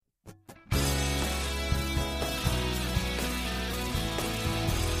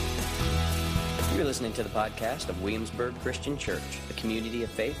You're listening to the podcast of Williamsburg Christian Church, a community of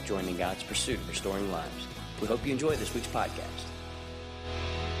faith joined in God's pursuit of restoring lives. We hope you enjoy this week's podcast.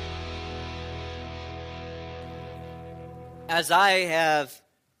 As I have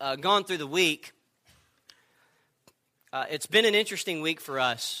gone through the week, it's been an interesting week for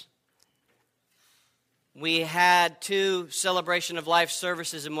us. We had 2 celebration of life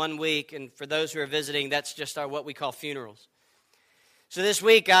services in 1 week, and for those who are visiting, that's just what we call funerals. So this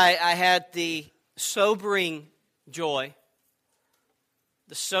week I had the sobering joy,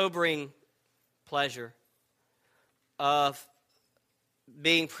 the sobering pleasure of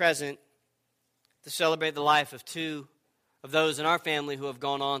being present to celebrate the life of 2 of those in our family who have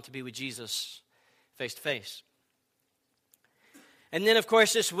gone on to be with Jesus face to face. And then, of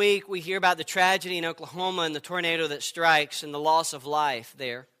course, this week we hear about the tragedy in Oklahoma and the tornado that strikes and the loss of life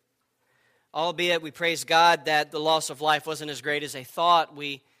there. Albeit we praise God that the loss of life wasn't as great as they thought,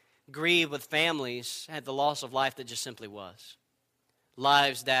 we grieve with families at the loss of life that just simply was.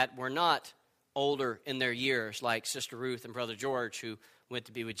 Lives that were not older in their years, like Sister Ruth and Brother George, who went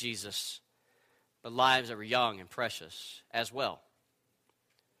to be with Jesus, but lives that were young and precious as well.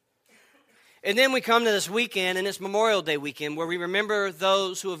 And then we come to this weekend, and it's Memorial Day weekend, where we remember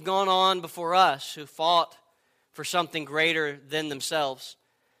those who have gone on before us, who fought for something greater than themselves,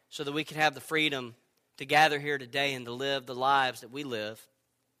 so that we can have the freedom to gather here today and to live the lives that we live.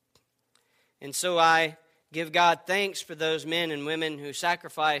 And so I give God thanks for those men and women who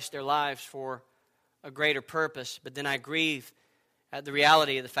sacrificed their lives for a greater purpose, but then I grieve at the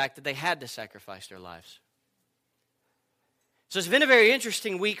reality of the fact that they had to sacrifice their lives. So it's been a very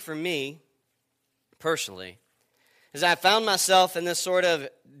interesting week for me, personally, as I found myself in this sort of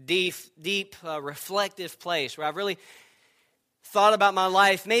deep reflective place where I've really thought about my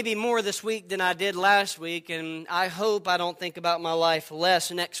life maybe more this week than I did last week, and I hope I don't think about my life less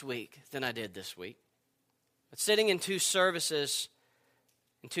next week than I did this week. But sitting in 2 services,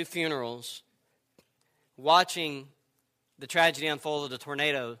 in 2 funerals, watching the tragedy unfold of the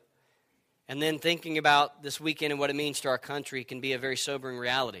tornado, and then thinking about this weekend and what it means to our country can be a very sobering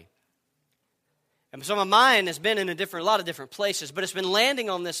reality. And so my mind has been in a lot of different places, but it's been landing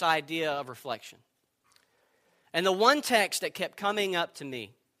on this idea of reflection. And the one text that kept coming up to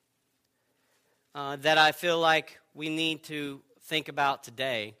me that I feel like we need to think about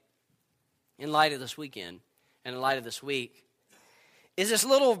today in light of this weekend and in light of this week is this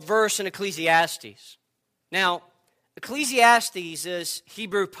little verse in Ecclesiastes. Now, Ecclesiastes is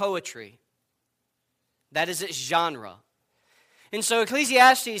Hebrew poetry. That is its genre. And so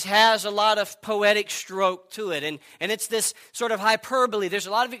Ecclesiastes has a lot of poetic stroke to it, and it's this sort of hyperbole. There's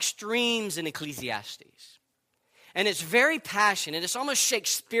a lot of extremes in Ecclesiastes. And it's very passionate. It's almost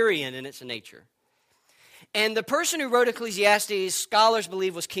Shakespearean in its nature. And the person who wrote Ecclesiastes, scholars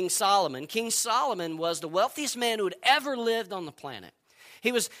believe, was King Solomon. King Solomon was the wealthiest man who had ever lived on the planet.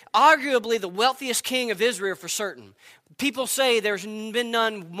 He was arguably the wealthiest king of Israel for certain. People say there's been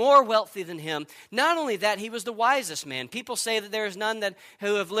none more wealthy than him. Not only that, he was the wisest man. People say that there is none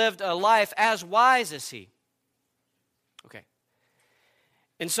who have lived a life as wise as he. Okay.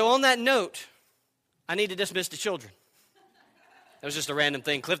 And so on that note, I need to dismiss the children. That was just a random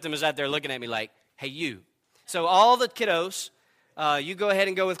thing. Clifton was out there looking at me like, hey, you. So all the kiddos, you go ahead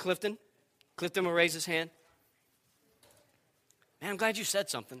and go with Clifton. Clifton will raise his hand. Man, I'm glad you said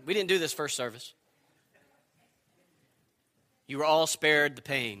something. We didn't do this first service. You were all spared the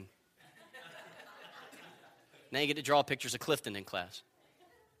pain. Now you get to draw pictures of Clifton in class.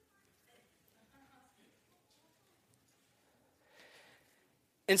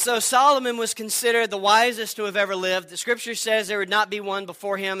 And so Solomon was considered the wisest to have ever lived. The scripture says there would not be one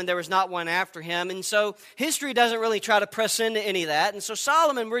before him and there was not one after him. And so history doesn't really try to press into any of that. And so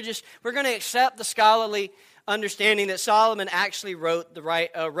Solomon, we're going to accept the scholarly understanding that Solomon actually wrote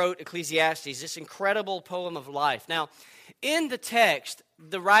Ecclesiastes, this incredible poem of life. Now, in the text,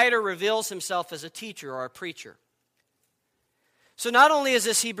 the writer reveals himself as a teacher or a preacher. So not only is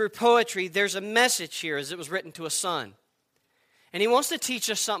this Hebrew poetry, there's a message here as it was written to a son. And he wants to teach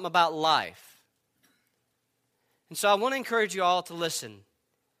us something about life. And so I want to encourage you all to listen.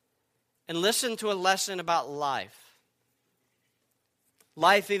 And listen to a lesson about life.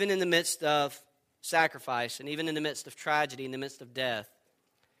 Life even in the midst of sacrifice, and even in the midst of tragedy, in the midst of death.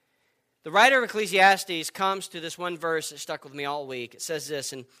 The writer of Ecclesiastes comes to this one verse that stuck with me all week. It says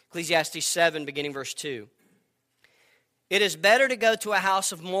this in Ecclesiastes 7, beginning verse 2. It is better to go to a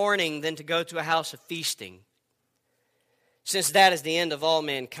house of mourning than to go to a house of feasting, since that is the end of all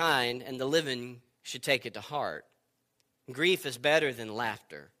mankind, and the living should take it to heart. Grief is better than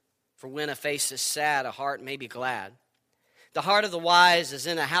laughter, for when a face is sad, a heart may be glad. The heart of the wise is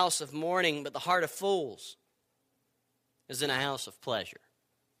in a house of mourning, but the heart of fools is in a house of pleasure.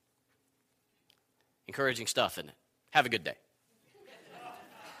 Encouraging stuff, isn't it? Have a good day.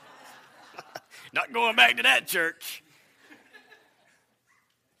 Not going back to that church.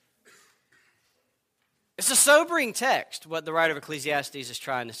 It's a sobering text, what the writer of Ecclesiastes is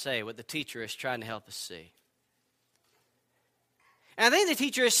trying to say, what the teacher is trying to help us see. And I think the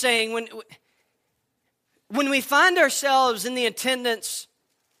teacher is saying when we find ourselves in the attendance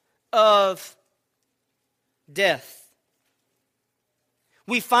of death,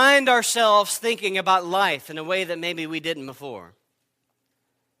 we find ourselves thinking about life in a way that maybe we didn't before.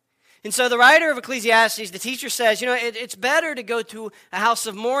 And so the writer of Ecclesiastes, the teacher says, it's better to go to a house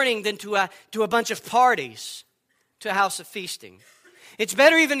of mourning than to a bunch of parties, to a house of feasting. It's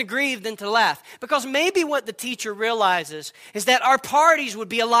better even to grieve than to laugh. Because maybe what the teacher realizes is that our parties would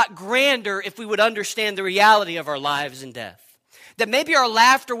be a lot grander if we would understand the reality of our lives and death. That maybe our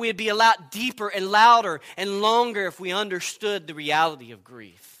laughter would be a lot deeper and louder and longer if we understood the reality of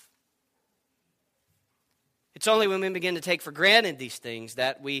grief. It's only when we begin to take for granted these things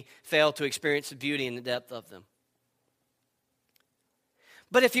that we fail to experience the beauty and the depth of them.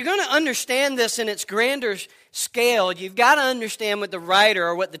 But if you're going to understand this in its grander scale, you've got to understand what the writer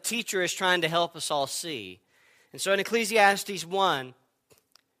or what the teacher is trying to help us all see. And so in Ecclesiastes 1,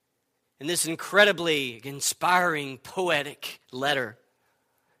 in this incredibly inspiring, poetic letter,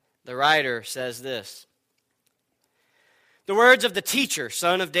 the writer says this: the words of the teacher,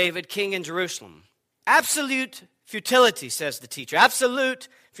 son of David, king in Jerusalem. Absolute futility, says the teacher. Absolute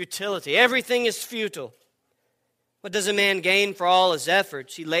futility. Everything is futile. What does a man gain for all his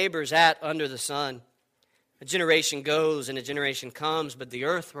efforts he labors at under the sun? A generation goes and a generation comes, but the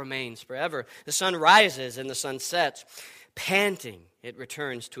earth remains forever. The sun rises and the sun sets. Panting, it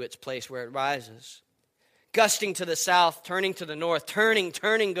returns to its place where it rises. Gusting to the south, turning to the north, turning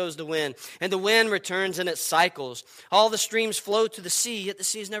goes the wind, and the wind returns in its cycles. All the streams flow to the sea, yet the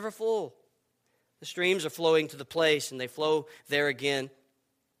sea is never full. The streams are flowing to the place, and they flow there again.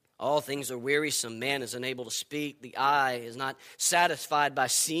 All things are wearisome. Man is unable to speak. The eye is not satisfied by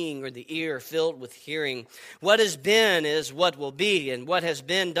seeing, or the ear filled with hearing. What has been is what will be, and what has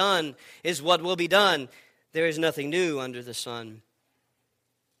been done is what will be done. There is nothing new under the sun.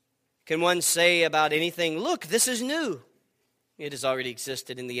 Can one say about anything, look, this is new? It has already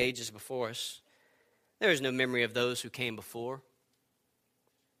existed in the ages before us. There is no memory of those who came before.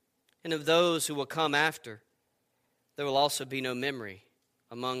 And of those who will come after, there will also be no memory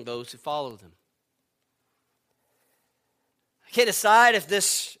among those who follow them. I can't decide if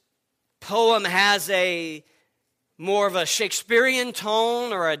this poem has a more of a Shakespearean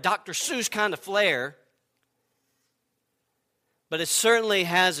tone or a Dr. Seuss kind of flair, but it certainly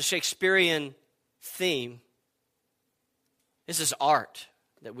has a Shakespearean theme. This is art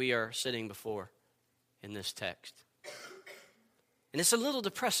that we are sitting before in this text. And it's a little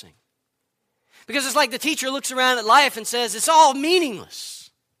depressing. Because it's like the teacher looks around at life and says, it's all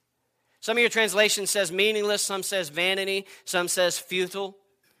meaningless. Some of your translations says meaningless, some says vanity, some says futile.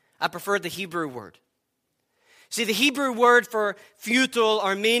 I prefer the Hebrew word. See, the Hebrew word for futile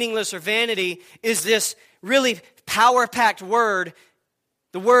or meaningless or vanity is this really power-packed word.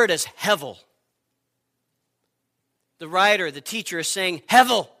 The word is hevel. The writer, the teacher is saying,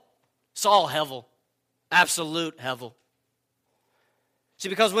 hevel. It's all hevel. Absolute hevel. See,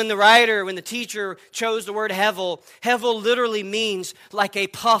 because when the teacher chose the word hevel, hevel literally means like a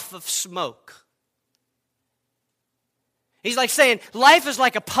puff of smoke. He's like saying, life is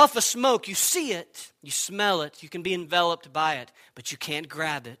like a puff of smoke. You see it, you smell it, you can be enveloped by it, but you can't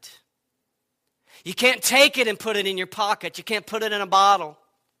grab it. You can't take it and put it in your pocket. You can't put it in a bottle.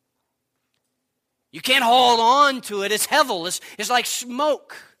 You can't hold on to it. It's hevel. It's like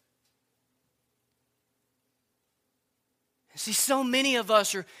smoke. See, so many of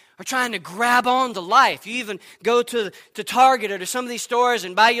us are trying to grab on to life. You even go to Target or to some of these stores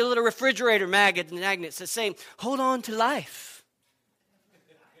and buy your little refrigerator magnet that say, hold on to life.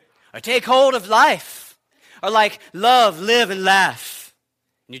 Or take hold of life. Or like, love, live, and laugh.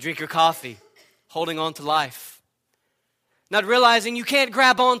 And you drink your coffee, holding on to life. Not realizing you can't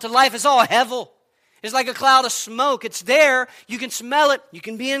grab on to life. It's all hevel. It's like a cloud of smoke. It's there. You can smell it. You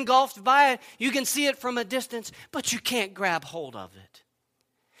can be engulfed by it. You can see it from a distance, but you can't grab hold of it.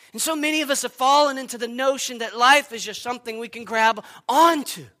 And so many of us have fallen into the notion that life is just something we can grab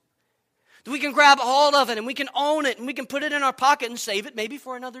onto. That we can grab hold of it and we can own it and we can put it in our pocket and save it maybe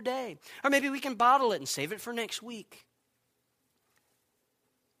for another day. Or maybe we can bottle it and save it for next week.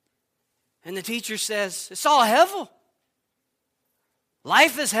 And the teacher says, it's all hevel.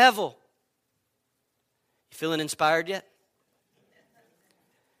 Life is hevel. You feeling inspired yet?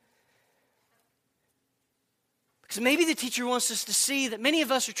 Because maybe the teacher wants us to see that many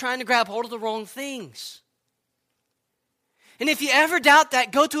of us are trying to grab hold of the wrong things. And if you ever doubt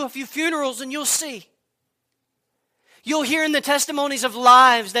that, go to a few funerals and you'll see. You'll hear in the testimonies of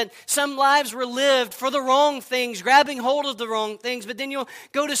lives that some lives were lived for the wrong things, grabbing hold of the wrong things. But then you'll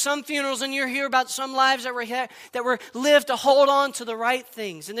go to some funerals and you'll hear about some lives that were lived to hold on to the right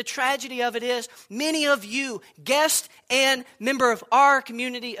things. And the tragedy of it is, many of you, guest and member of our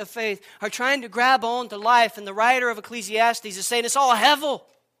community of faith, are trying to grab on to life. And the writer of Ecclesiastes is saying it's all hevel.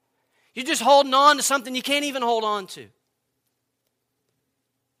 You're just holding on to something you can't even hold on to.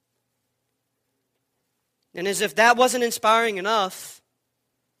 And as if that wasn't inspiring enough,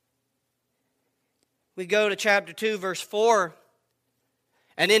 we go to chapter 2, verse 4.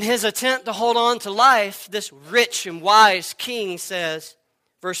 And in his attempt to hold on to life, this rich and wise king says,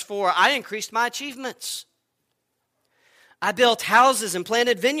 verse 4, I increased my achievements. I built houses and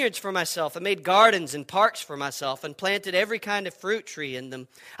planted vineyards for myself. I made gardens and parks for myself and planted every kind of fruit tree in them.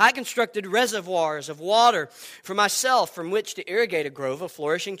 I constructed reservoirs of water for myself from which to irrigate a grove of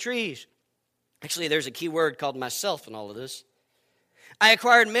flourishing trees. Actually, there's a key word called myself in all of this. I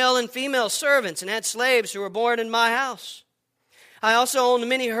acquired male and female servants and had slaves who were born in my house. I also owned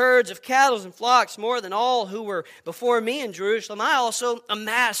many herds of cattle and flocks, more than all who were before me in Jerusalem. I also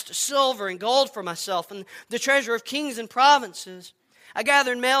amassed silver and gold for myself and the treasure of kings and provinces. I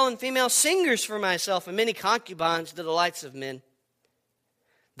gathered male and female singers for myself and many concubines to the delights of men.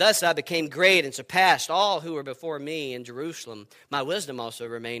 Thus I became great and surpassed all who were before me in Jerusalem. My wisdom also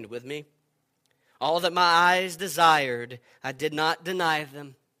remained with me. All that my eyes desired, I did not deny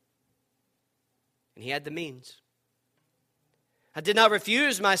them. And he had the means. I did not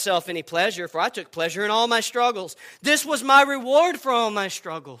refuse myself any pleasure, for I took pleasure in all my struggles. This was my reward for all my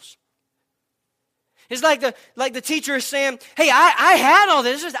struggles. It's like the teacher is saying, hey, I had all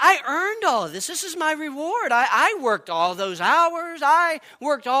this. I earned all of this. This is my reward. I worked all those hours. I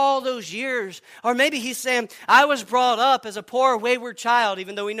worked all those years. Or maybe he's saying, I was brought up as a poor, wayward child,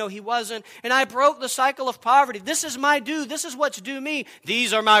 even though we know he wasn't, and I broke the cycle of poverty. This is my due. This is what's due me.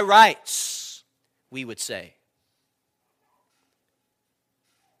 These are my rights, we would say.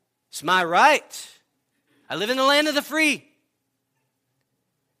 It's my right. I live in the land of the free.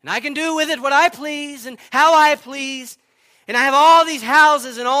 And I can do with it what I please and how I please. And I have all these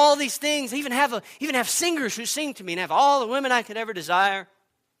houses and all these things. I even have singers who sing to me and have all the women I could ever desire.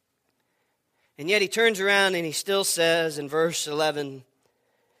 And yet he turns around and he still says in verse 11,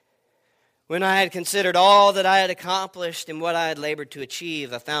 when I had considered all that I had accomplished and what I had labored to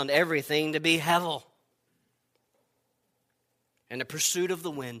achieve, I found everything to be hevel and the pursuit of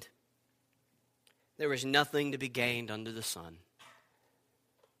the wind. There was nothing to be gained under the sun.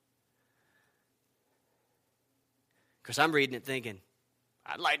 Because I'm reading it thinking,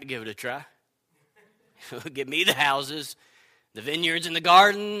 I'd like to give it a try. Give me the houses, the vineyards and the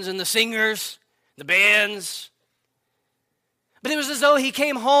gardens and the singers, the bands. But it was as though he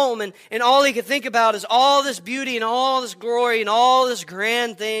came home and all he could think about is all this beauty and all this glory and all this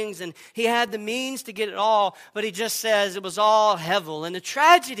grand things. And he had the means to get it all, but he just says it was all hevel. And the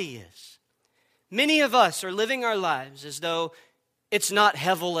tragedy is, many of us are living our lives as though it's not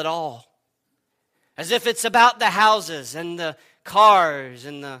hevel at all. As if it's about the houses and the cars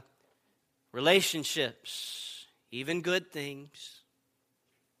and the relationships, even good things.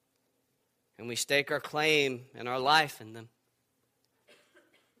 And we stake our claim and our life in them.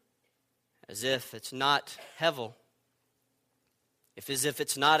 As if it's not hevel. As if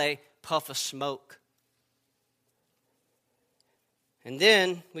it's not a puff of smoke. And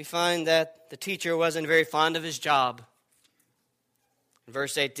then we find that the teacher wasn't very fond of his job. In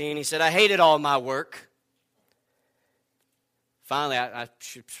verse 18, he said, I hated all my work. Finally, I'm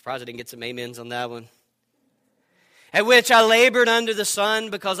surprised I didn't get some amens on that one. At which I labored under the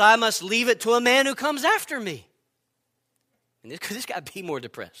sun because I must leave it to a man who comes after me. And this guy be more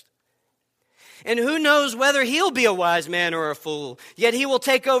depressed. And who knows whether he'll be a wise man or a fool. Yet he will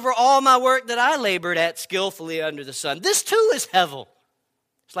take over all my work that I labored at skillfully under the sun. This too is hevel.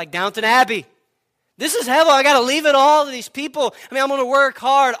 It's like Downton Abbey. This is hevel. I got to leave it all to these people. I'm going to work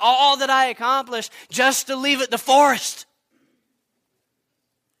hard, all that I accomplished, just to leave it to Forrest.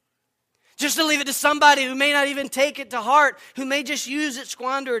 Just to leave it to somebody who may not even take it to heart, who may just use it,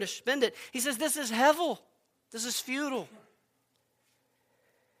 squander it, or spend it. He says, this is hevel. This is futile.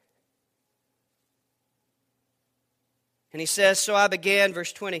 And he says, so I began,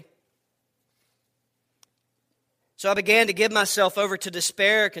 verse 20. So I began to give myself over to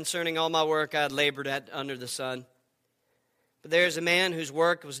despair concerning all my work I had labored at under the sun. But there is a man whose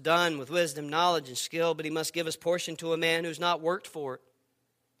work was done with wisdom, knowledge, and skill, but he must give his portion to a man who's not worked for it.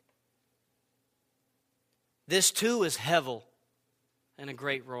 This too is hevel and a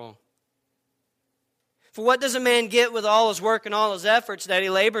great wrong. For what does a man get with all his work and all his efforts that he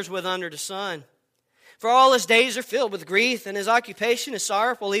labors with under the sun? For all his days are filled with grief, and his occupation is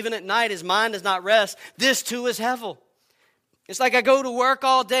sorrowful. Even at night his mind does not rest. This too is hevel. It's like I go to work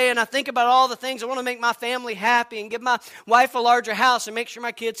all day and I think about all the things I want to make my family happy and give my wife a larger house and make sure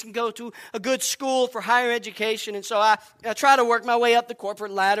my kids can go to a good school for higher education. And so I try to work my way up the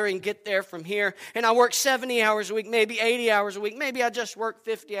corporate ladder and get there from here. And I work 70 hours a week, maybe 80 hours a week. Maybe I just work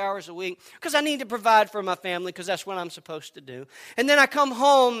 50 hours a week because I need to provide for my family because that's what I'm supposed to do. And then I come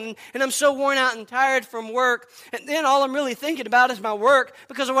home and I'm so worn out and tired from work. And then all I'm really thinking about is my work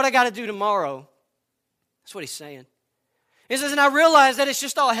because of what I got to do tomorrow. That's what he's saying. He says, and I realize that it's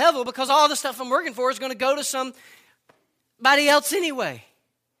just all hevel because all the stuff I'm working for is going to go to somebody else anyway.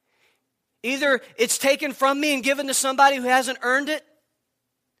 Either it's taken from me and given to somebody who hasn't earned it.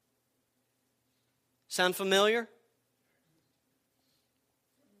 Sound familiar?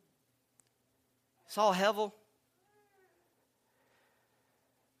 It's all hevel.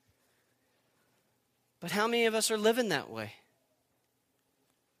 But how many of us are living that way?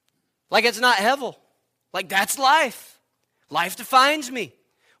 Like it's not hevel. Like that's life. Life defines me.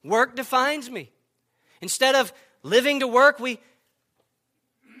 Work defines me. Instead of living to work,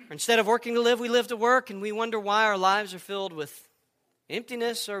 instead of working to live, we live to work, and we wonder why our lives are filled with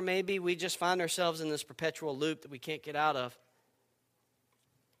emptiness, or maybe we just find ourselves in this perpetual loop that we can't get out of.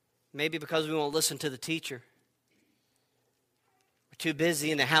 Maybe because we won't listen to the teacher. We're too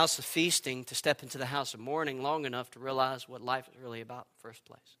busy in the house of feasting to step into the house of mourning long enough to realize what life is really about in the first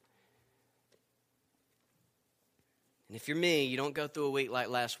place. And if you're me, you don't go through a week like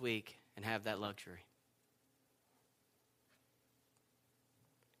last week and have that luxury.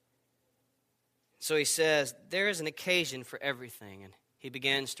 So he says, there is an occasion for everything. And he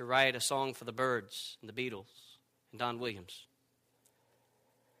begins to write a song for the Byrds and the Beatles and Don Williams.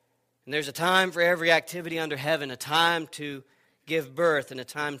 And there's a time for every activity under heaven, a time to give birth and a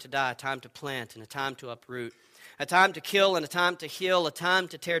time to die, a time to plant and a time to uproot. A time to kill and a time to heal, a time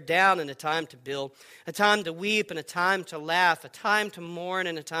to tear down and a time to build, a time to weep and a time to laugh, a time to mourn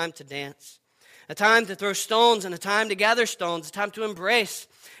and a time to dance, a time to throw stones and a time to gather stones, a time to embrace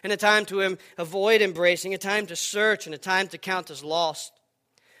and a time to avoid embracing, a time to search and a time to count as lost,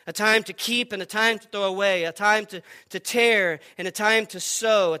 a time to keep and a time to throw away, a time to tear and a time to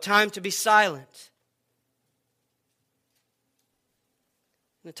sow, a time to be silent,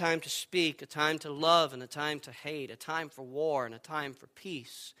 and a time to speak, a time to love, and a time to hate, a time for war, and a time for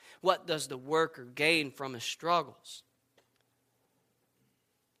peace. What does the worker gain from his struggles?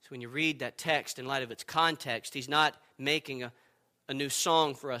 So when you read that text in light of its context, he's not making a new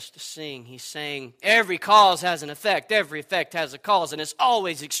song for us to sing. He's saying every cause has an effect. Every effect has a cause, and it's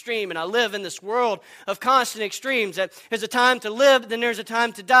always extreme. And I live in this world of constant extremes. That there's a time to live, then there's a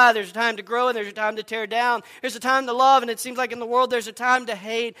time to die. There's a time to grow, and there's a time to tear down. There's a time to love, and it seems like in the world there's a time to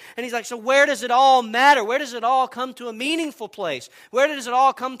hate. And he's like, so where does it all matter? Where does it all come to a meaningful place? Where does it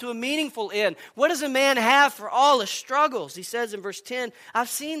all come to a meaningful end? What does a man have for all his struggles? He says in verse 10, I've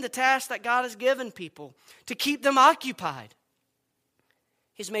seen the task that God has given people to keep them occupied.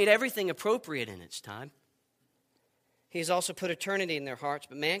 He's made everything appropriate in its time. He has also put eternity in their hearts,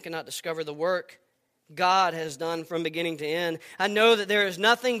 but man cannot discover the work God has done from beginning to end. I know that there is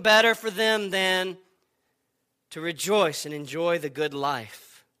nothing better for them than to rejoice and enjoy the good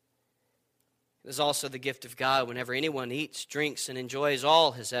life. It is also the gift of God whenever anyone eats, drinks, and enjoys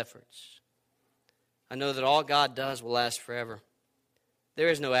all his efforts. I know that all God does will last forever. There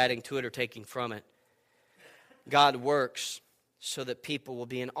is no adding to it or taking from it. God works so that people will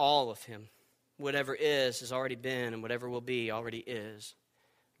be in awe of him. Whatever is has already been, and whatever will be already is.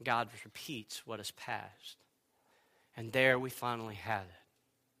 God repeats what is past. And there we finally have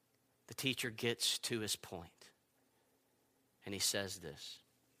it. The teacher gets to his point. And he says this.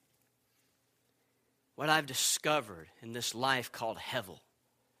 What I've discovered in this life called hevel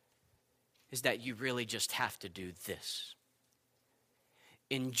is that you really just have to do this.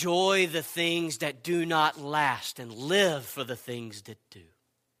 Enjoy the things that do not last and live for the things that do.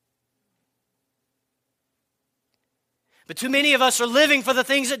 But too many of us are living for the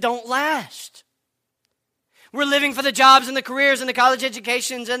things that don't last. We're living for the jobs and the careers and the college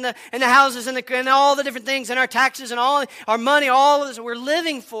educations and the houses and all the different things and our taxes and all our money, all of this. We're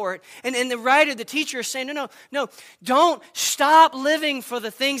living for it. And the writer, the teacher is saying, no, don't stop living for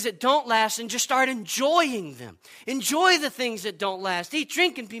the things that don't last and just start enjoying them. Enjoy the things that don't last. Eat,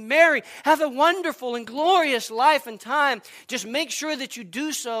 drink, and be merry. Have a wonderful and glorious life and time. Just make sure that you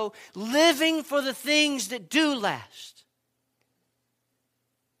do so living for the things that do last.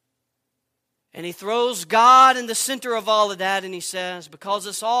 And he throws God in the center of all of that, and he says, because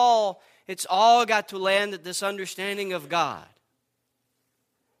it's all got to land at this understanding of God.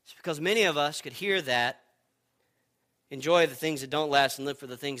 It's because many of us could hear that, enjoy the things that don't last and live for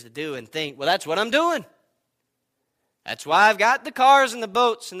the things that do, and think, well, that's what I'm doing. That's why I've got the cars and the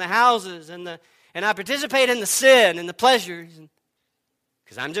boats and the houses and I participate in the sin and the pleasures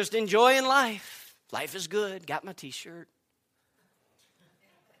because I'm just enjoying life. Life is good. Got my t-shirt.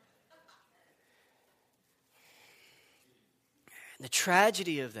 The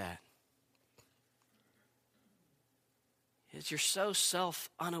tragedy of that is you're so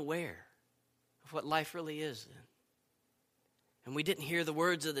self-unaware of what life really is then. And we didn't hear the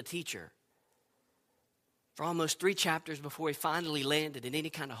words of the teacher for almost 3 chapters before he finally landed in any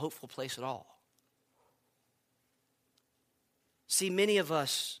kind of hopeful place at all. See, many of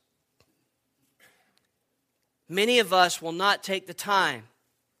us will not take the time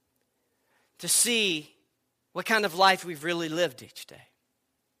to see what kind of life we've really lived each day.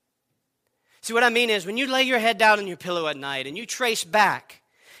 See, what I mean is when you lay your head down on your pillow at night and you trace back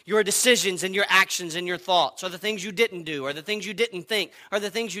your decisions and your actions and your thoughts, or the things you didn't do, or the things you didn't think, or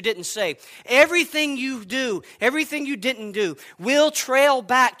the things you didn't say, everything you do, everything you didn't do will trail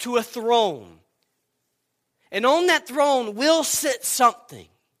back to a throne. And on that throne will sit something.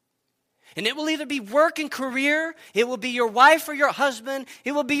 And it will either be work and career, it will be your wife or your husband,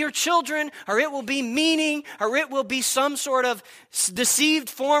 it will be your children, or it will be meaning, or it will be some sort of deceived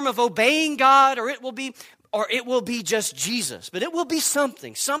form of obeying God, or it will be just Jesus. But it will be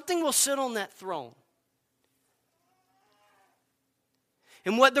something. Something will sit on that throne.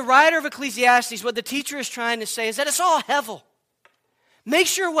 And what the writer of Ecclesiastes, what the teacher is trying to say is that it's all hevel. Make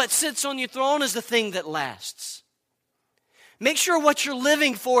sure what sits on your throne is the thing that lasts. Make sure what you're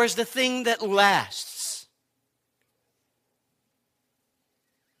living for is the thing that lasts.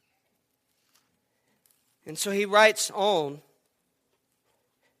 And so he writes on,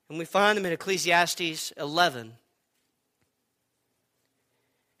 and we find him in Ecclesiastes 11.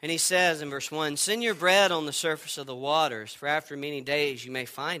 And he says in verse 1, "Send your bread on the surface of the waters, for after many days you may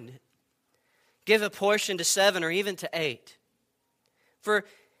find it. Give a portion to 7 or even to 8. For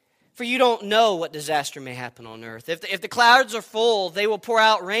you don't know what disaster may happen on earth. If the clouds are full, they will pour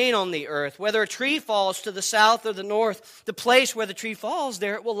out rain on the earth. Whether a tree falls to the south or the north, the place where the tree falls,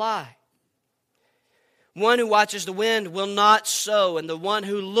 there it will lie. One who watches the wind will not sow, and the one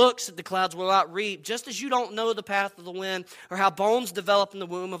who looks at the clouds will not reap. Just as you don't know the path of the wind, or how bones develop in the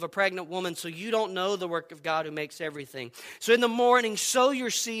womb of a pregnant woman, so you don't know the work of God who makes everything. So in the morning sow your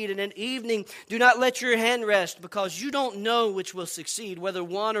seed, and in evening do not let your hand rest, because you don't know which will succeed, whether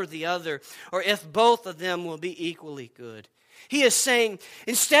one or the other, or if both of them will be equally good." He is saying,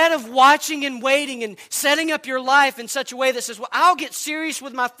 instead of watching and waiting and setting up your life in such a way that says, well, I'll get serious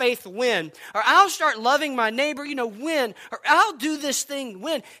with my faith when, or I'll start loving my neighbor, when, or I'll do this thing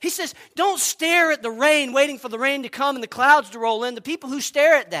when. He says, don't stare at the rain, waiting for the rain to come and the clouds to roll in. The people who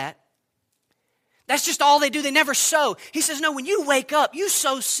stare at that, that's just all they do. They never sow. He says, no, when you wake up, you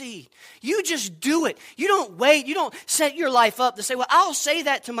sow seed. You just do it. You don't wait. You don't set your life up to say, well, I'll say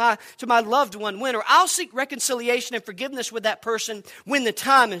that to my loved one when, or I'll seek reconciliation and forgiveness with that person when the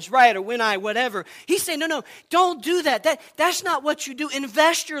time is right, or when whatever. He's saying, no, don't do that. That's not what you do.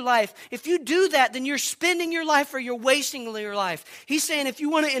 Invest your life. If you do that, then you're spending your life or you're wasting your life. He's saying if you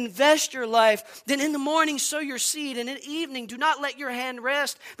want to invest your life, then in the morning sow your seed, and in evening do not let your hand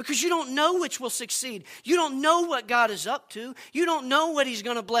rest, because you don't know which will succeed. You don't know what God is up to. You don't know what He's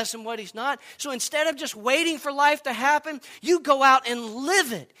going to bless and what He's not. So instead of just waiting for life to happen, you go out and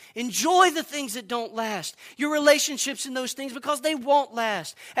live it. Enjoy the things that don't last. Your relationships in those things, because they won't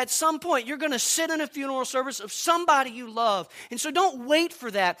last. At some point, you're going to sit in a funeral service of somebody you love. And so don't wait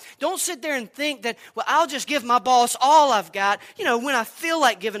for that. Don't sit there and think that, well, I'll just give my boss all I've got, when I feel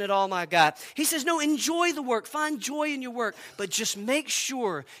like giving it all I got. He says, no, enjoy the work. Find joy in your work. But just make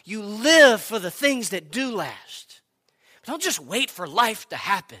sure you live for the things that do last. Don't just wait for life to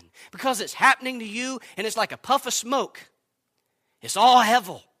happen because it's happening to you and it's like a puff of smoke. It's all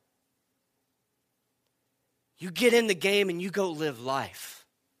hevel. You get in the game and you go live life.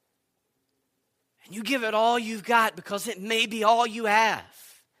 And you give it all you've got because it may be all you have.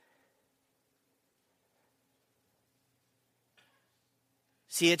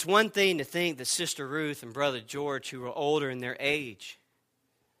 See, it's one thing to think that Sister Ruth and Brother George, who were older in their age,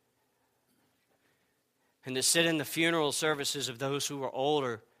 and to sit in the funeral services of those who were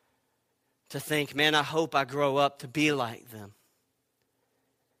older, to think, man, I hope I grow up to be like them.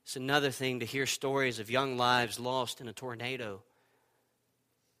 It's another thing to hear stories of young lives lost in a tornado.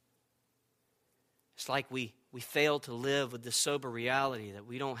 It's like we we fail to live with the sober reality that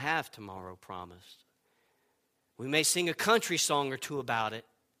we don't have tomorrow promised. We may sing a country song or two about it,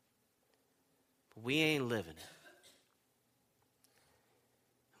 but we ain't living it.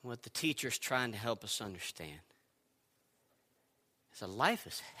 What the teacher's trying to help us understand is that life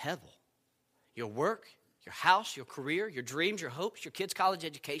is hell. Your work, your house, your career, your dreams, your hopes, your kids' college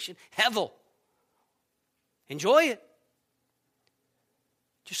education, hell. Enjoy it.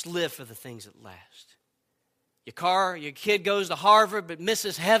 Just live for the things that last. Your kid goes to Harvard but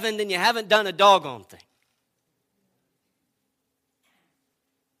misses heaven, then you haven't done a doggone thing.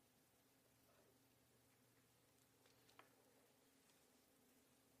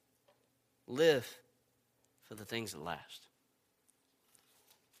 Live for the things that last.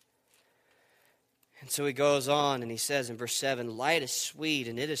 And so he goes on and he says in verse 7, light is sweet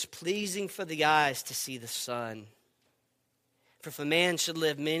and it is pleasing for the eyes to see the sun. For if a man should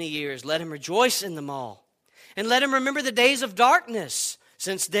live many years, let him rejoice in them all. And let him remember the days of darkness,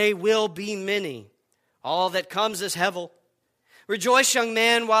 since they will be many. All that comes is hevel. Rejoice, young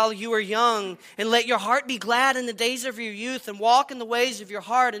man, while you are young, and let your heart be glad in the days of your youth, and walk in the ways of your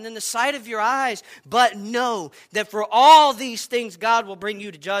heart and in the sight of your eyes. But know that for all these things God will bring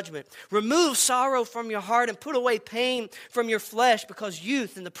you to judgment. Remove sorrow from your heart and put away pain from your flesh, because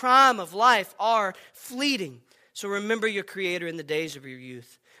youth and the prime of life are fleeting. So remember your Creator in the days of your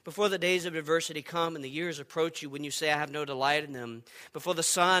youth, before the days of adversity come and the years approach you when you say, I have no delight in them. Before the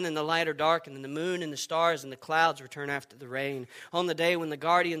sun and the light are darkened and the moon and the stars and the clouds return after the rain. On the day when the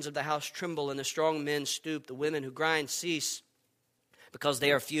guardians of the house tremble and the strong men stoop, the women who grind cease because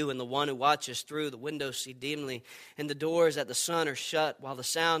they are few, and the one who watches through the windows see dimly, and the doors at the sun are shut while the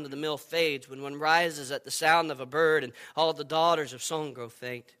sound of the mill fades, when one rises at the sound of a bird and all the daughters of song grow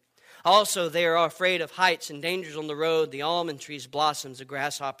faint. Also, they are afraid of heights and dangers on the road. The almond tree's blossoms, the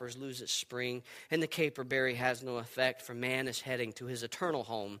grasshoppers lose its spring, and the caperberry has no effect, for man is heading to his eternal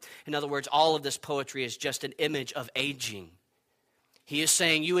home. In other words, all of this poetry is just an image of aging. He is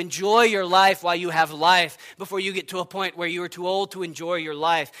saying you enjoy your life while you have life before you get to a point where you are too old to enjoy your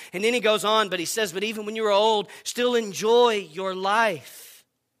life. And then he goes on, but he says, but even when you are old, still enjoy your life.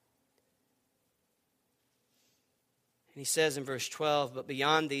 And he says in verse 12, but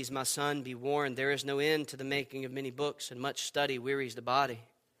beyond these, my son, be warned, there is no end to the making of many books, and much study wearies the body.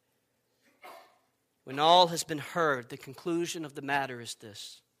 When all has been heard, the conclusion of the matter is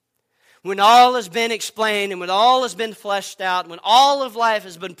this. When all has been explained, and when all has been fleshed out, when all of life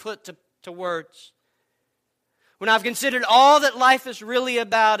has been put to words, when I've considered all that life is really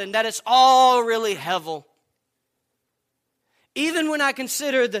about, and that it's all really hevel, even when I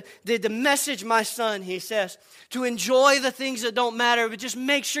consider the message, my son, he says, to enjoy the things that don't matter, but just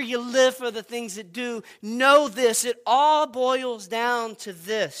make sure you live for the things that do. Know this, it all boils down to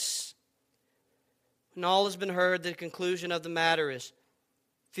this. When all has been heard, the conclusion of the matter is,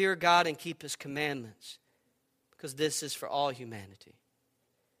 fear God and keep His commandments, because this is for all humanity.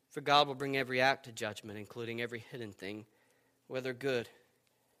 For God will bring every act to judgment, including every hidden thing, whether good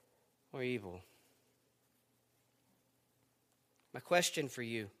or evil. My question for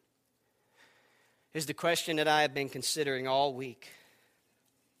you is the question that I have been considering all week.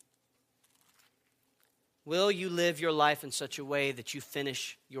 Will you live your life in such a way that you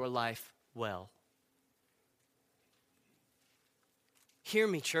finish your life well? Hear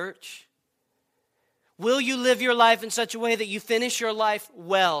me, church. Will you live your life in such a way that you finish your life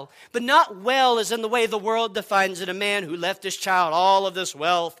well? But not well as in the way the world defines it, a man who left his child all of this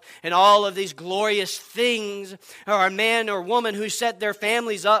wealth and all of these glorious things, or a man or woman who set their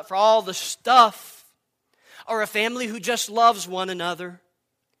families up for all the stuff, or a family who just loves one another,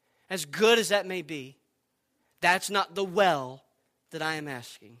 as good as that may be. That's not the well that I am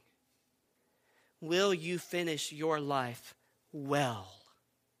asking. Will you finish your life well?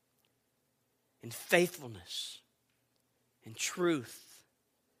 In faithfulness, in truth,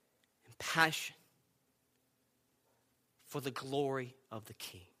 in passion, for the glory of the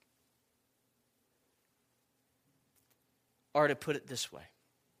King. Or to put it this way,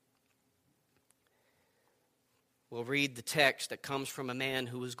 we'll read the text that comes from a man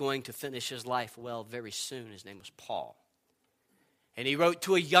who was going to finish his life well very soon. His name was Paul. And he wrote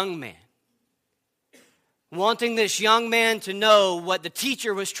to a young man, wanting this young man to know what the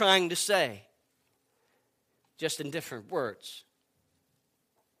teacher was trying to say, just in different words.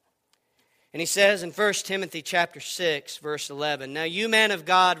 And he says in 1 Timothy chapter 6, verse 11, now you, man of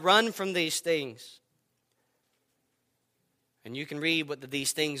God, run from these things. And you can read what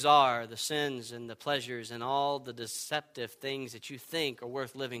these things are, the sins and the pleasures and all the deceptive things that you think are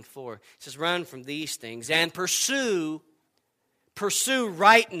worth living for. He says, run from these things and pursue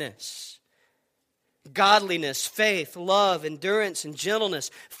rightness, godliness, faith, love, endurance, and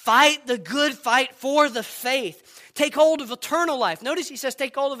gentleness. Fight the good fight for the faith. Take hold of eternal life. Notice he says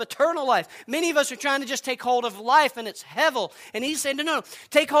take hold of eternal life. Many of us are trying to just take hold of life and it's hevel. And he's saying, no,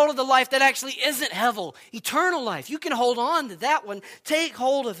 take hold of the life that actually isn't hevel. Eternal life. You can hold on to that one. Take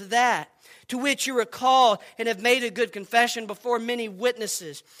hold of that, to which you are called and have made a good confession before many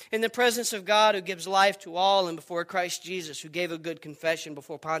witnesses, in the presence of God who gives life to all, and before Christ Jesus, who gave a good confession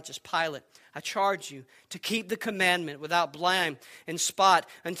before Pontius Pilate. I charge you to keep the commandment without blame and spot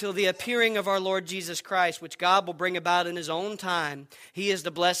until the appearing of our Lord Jesus Christ, which God will bring about in his own time. He is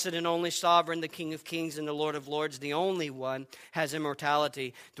the blessed and only sovereign, the King of kings and the Lord of lords, the only one, has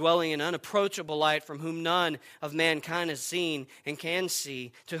immortality, dwelling in unapproachable light, from whom none of mankind has seen and can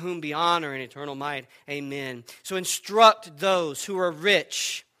see, to whom be honor and eternal might. Amen. So instruct those who are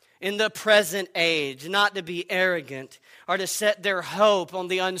rich in the present age not to be arrogant, or to set their hope on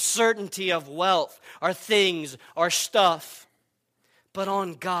the uncertainty of wealth, or things, or stuff, but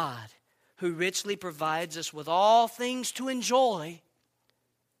on God, who richly provides us with all things to enjoy.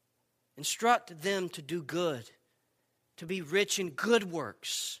 Instruct them to do good, to be rich in good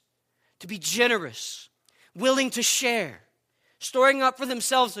works, to be generous, willing to share, storing up for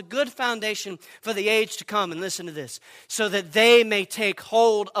themselves a good foundation for the age to come. And listen to this, so that they may take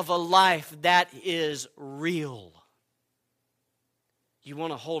hold of a life that is real. You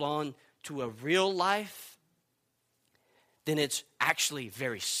want to hold on to a real life? Then it's actually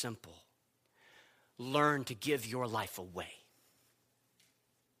very simple. Learn to give your life away.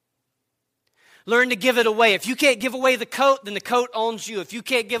 Learn to give it away. If you can't give away the coat, then the coat owns you. If you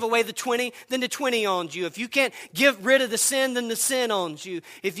can't give away the 20, then the 20 owns you. If you can't give rid of the sin, then the sin owns you.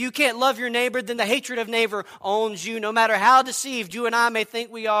 If you can't love your neighbor, then the hatred of neighbor owns you. No matter how deceived you and I may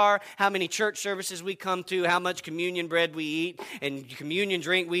think we are, how many church services we come to, how much communion bread we eat, and communion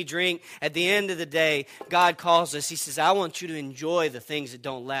drink we drink, at the end of the day, God calls us. He says, I want you to enjoy the things that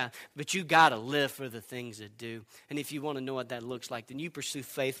don't last, but you got to live for the things that do. And if you want to know what that looks like, then you pursue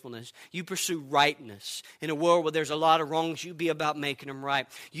faithfulness. You pursue rightness. In a world where there's a lot of wrongs, you be about making them right.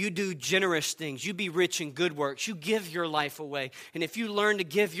 You do generous things. You be rich in good works. You give your life away. And if you learn to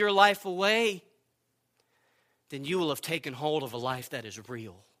give your life away, then you will have taken hold of a life that is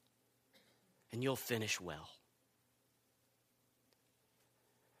real. And you'll finish well.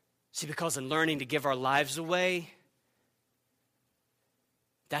 See, because in learning to give our lives away,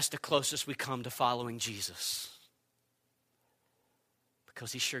 that's the closest we come to following Jesus.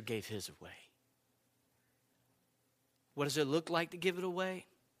 Because he sure gave his away. What does it look like to give it away?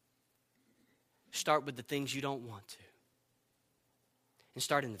 Start with the things you don't want to. And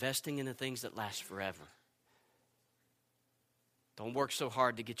start investing in the things that last forever. Don't work so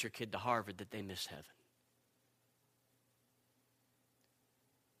hard to get your kid to Harvard that they miss heaven.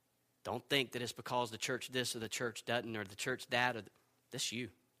 Don't think that it's because the church this or the church doesn't or the church that. That's you.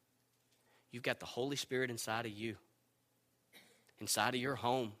 You've got the Holy Spirit inside of you. Inside of your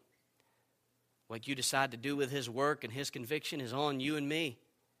home. What you decide to do with his work and his conviction is on you and me.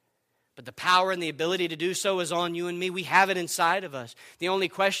 But the power and the ability to do so is on you and me. We have it inside of us. The only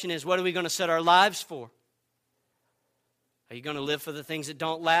question is, what are we going to set our lives for? Are you going to live for the things that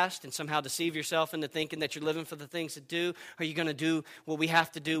don't last and somehow deceive yourself into thinking that you're living for the things that do? Are you going to do what we have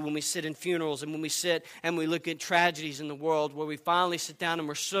to do when we sit in funerals and when we sit and we look at tragedies in the world, where we finally sit down and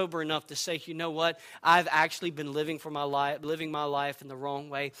we're sober enough to say, you know what? I've actually been living my life in the wrong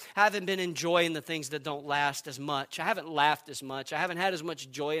way. I haven't been enjoying the things that don't last as much. I haven't laughed as much. I haven't had as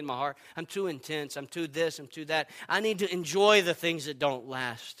much joy in my heart. I'm too intense. I'm too this. I'm too that. I need to enjoy the things that don't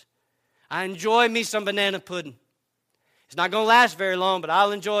last. I enjoy me some banana pudding. It's not going to last very long, but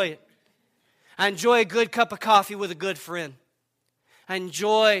I'll enjoy it. I enjoy a good cup of coffee with a good friend. I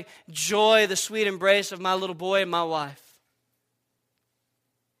enjoy the sweet embrace of my little boy and my wife.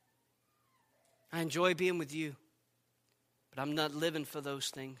 I enjoy being with you, but I'm not living for those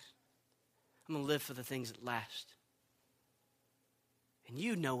things. I'm going to live for the things that last. And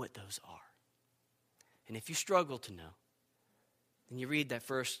you know what those are. And if you struggle to know, then you read that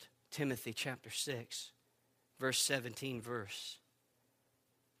 1 Timothy chapter 6. Verse 17 verse.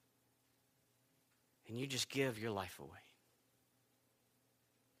 And you just give your life away.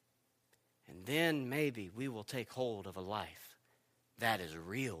 And then maybe we will take hold of a life that is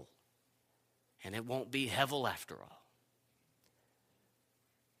real. And it won't be hevel after all.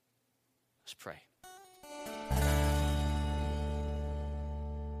 Let's pray.